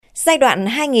Giai đoạn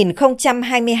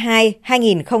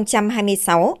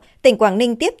 2022-2026, tỉnh Quảng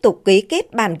Ninh tiếp tục ký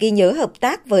kết bản ghi nhớ hợp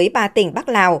tác với 3 tỉnh Bắc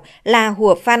Lào là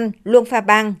Hùa Phăn, Luông Pha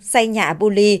Bang, Say Nhạ Bu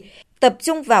Ly, tập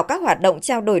trung vào các hoạt động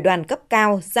trao đổi đoàn cấp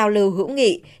cao, giao lưu hữu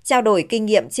nghị, trao đổi kinh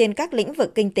nghiệm trên các lĩnh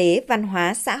vực kinh tế, văn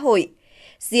hóa, xã hội.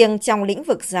 Riêng trong lĩnh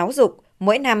vực giáo dục,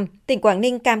 mỗi năm, tỉnh Quảng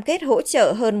Ninh cam kết hỗ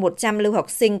trợ hơn 100 lưu học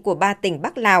sinh của 3 tỉnh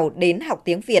Bắc Lào đến học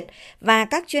tiếng Việt và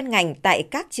các chuyên ngành tại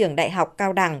các trường đại học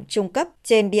cao đẳng, trung cấp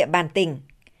trên địa bàn tỉnh.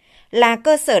 Là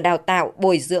cơ sở đào tạo,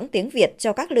 bồi dưỡng tiếng Việt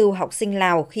cho các lưu học sinh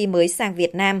Lào khi mới sang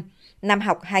Việt Nam. Năm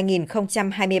học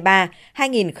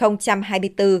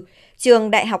 2023-2024,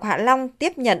 trường Đại học Hạ Long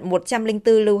tiếp nhận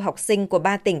 104 lưu học sinh của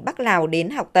 3 tỉnh Bắc Lào đến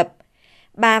học tập.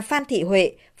 Bà Phan Thị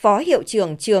Huệ, Phó Hiệu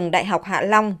trưởng trường Đại học Hạ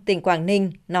Long, tỉnh Quảng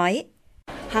Ninh, nói: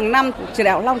 Hàng năm, trường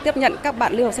Đại học Hạ Long tiếp nhận các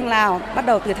bạn lưu học sinh Lào bắt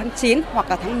đầu từ tháng 9 hoặc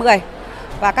là tháng 10.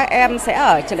 Và các em sẽ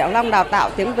ở trường Đại học Hạ Long đào tạo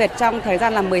tiếng Việt trong thời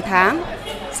gian là 10 tháng.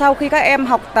 Sau khi các em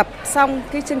học tập xong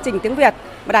cái chương trình tiếng Việt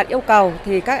và đạt yêu cầu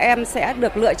thì các em sẽ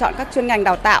được lựa chọn các chuyên ngành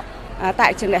đào tạo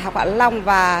tại trường Đại học Hạ Long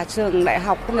và trường Đại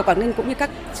học Công nghiệp Quảng Ninh cũng như các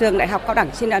trường đại học cao đẳng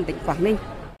trên địa bàn tỉnh Quảng Ninh.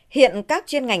 Hiện các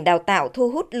chuyên ngành đào tạo thu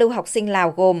hút lưu học sinh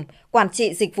Lào gồm quản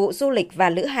trị dịch vụ du lịch và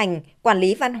lữ hành, quản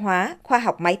lý văn hóa, khoa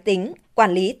học máy tính,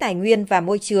 quản lý tài nguyên và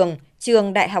môi trường,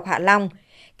 trường Đại học Hạ Long,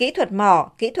 kỹ thuật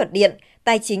mỏ, kỹ thuật điện,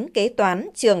 tài chính kế toán,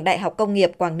 trường Đại học Công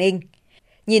nghiệp Quảng Ninh.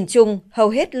 Nhìn chung, hầu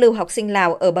hết lưu học sinh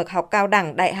Lào ở bậc học cao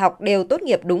đẳng đại học đều tốt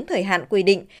nghiệp đúng thời hạn quy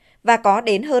định và có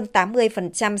đến hơn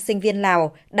 80% sinh viên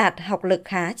Lào đạt học lực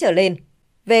khá trở lên.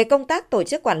 Về công tác tổ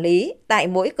chức quản lý, tại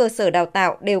mỗi cơ sở đào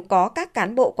tạo đều có các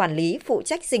cán bộ quản lý phụ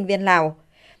trách sinh viên Lào.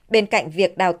 Bên cạnh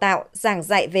việc đào tạo, giảng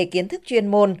dạy về kiến thức chuyên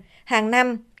môn, hàng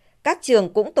năm, các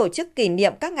trường cũng tổ chức kỷ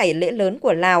niệm các ngày lễ lớn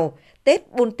của Lào,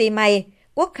 Tết Bun Ti May,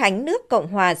 Quốc khánh nước Cộng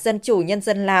hòa Dân chủ Nhân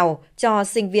dân Lào cho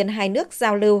sinh viên hai nước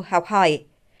giao lưu học hỏi.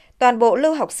 Toàn bộ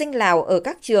lưu học sinh Lào ở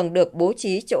các trường được bố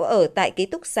trí chỗ ở tại ký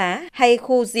túc xá hay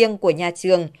khu riêng của nhà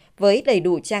trường với đầy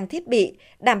đủ trang thiết bị,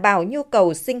 đảm bảo nhu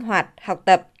cầu sinh hoạt, học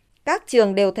tập. Các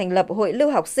trường đều thành lập hội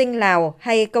lưu học sinh Lào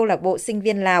hay câu lạc bộ sinh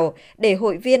viên Lào để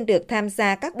hội viên được tham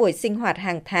gia các buổi sinh hoạt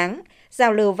hàng tháng,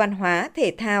 giao lưu văn hóa,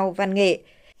 thể thao, văn nghệ.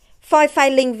 Phoi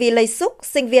Phai Linh Vi Lây Súc,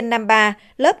 sinh viên năm 3,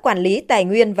 lớp quản lý tài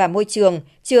nguyên và môi trường,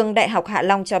 trường Đại học Hạ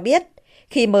Long cho biết,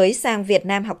 khi mới sang Việt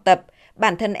Nam học tập,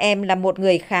 bản thân em là một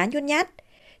người khá nhút nhát.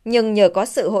 Nhưng nhờ có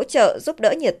sự hỗ trợ giúp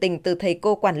đỡ nhiệt tình từ thầy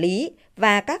cô quản lý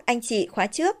và các anh chị khóa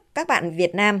trước, các bạn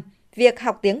Việt Nam, việc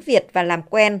học tiếng Việt và làm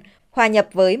quen, hòa nhập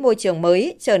với môi trường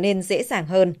mới trở nên dễ dàng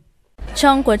hơn.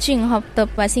 Trong quá trình học tập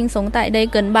và sinh sống tại đây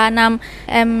gần 3 năm,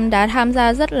 em đã tham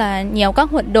gia rất là nhiều các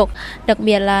hoạt động, đặc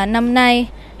biệt là năm nay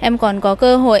em còn có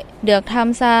cơ hội được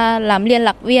tham gia làm liên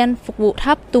lạc viên phục vụ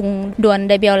tháp tùng đoàn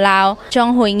đại biểu Lào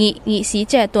trong hội nghị nghị sĩ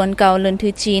trẻ toàn cầu lần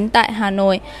thứ 9 tại Hà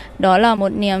Nội. Đó là một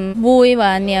niềm vui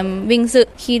và niềm vinh dự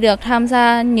khi được tham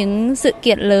gia những sự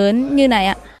kiện lớn như này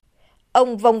ạ.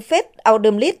 Ông Vong Phết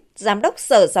Audumlit, Giám đốc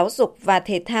Sở Giáo dục và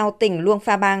Thể thao tỉnh Luông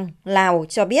Pha Bang, Lào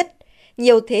cho biết,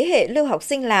 nhiều thế hệ lưu học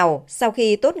sinh Lào sau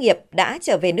khi tốt nghiệp đã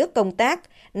trở về nước công tác,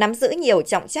 nắm giữ nhiều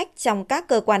trọng trách trong các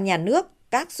cơ quan nhà nước,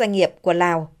 các doanh nghiệp của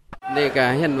Lào.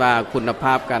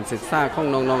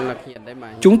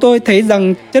 Chúng tôi thấy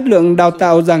rằng chất lượng đào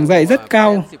tạo giảng dạy rất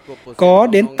cao. Có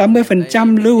đến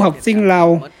 80% lưu học sinh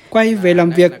Lào quay về làm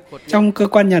việc trong cơ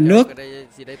quan nhà nước.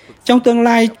 Trong tương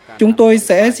lai, chúng tôi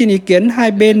sẽ xin ý kiến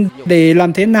hai bên để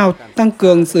làm thế nào tăng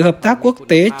cường sự hợp tác quốc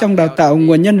tế trong đào tạo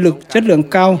nguồn nhân lực chất lượng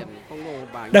cao.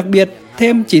 Đặc biệt,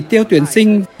 thêm chỉ tiêu tuyển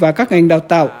sinh và các ngành đào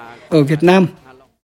tạo ở Việt Nam.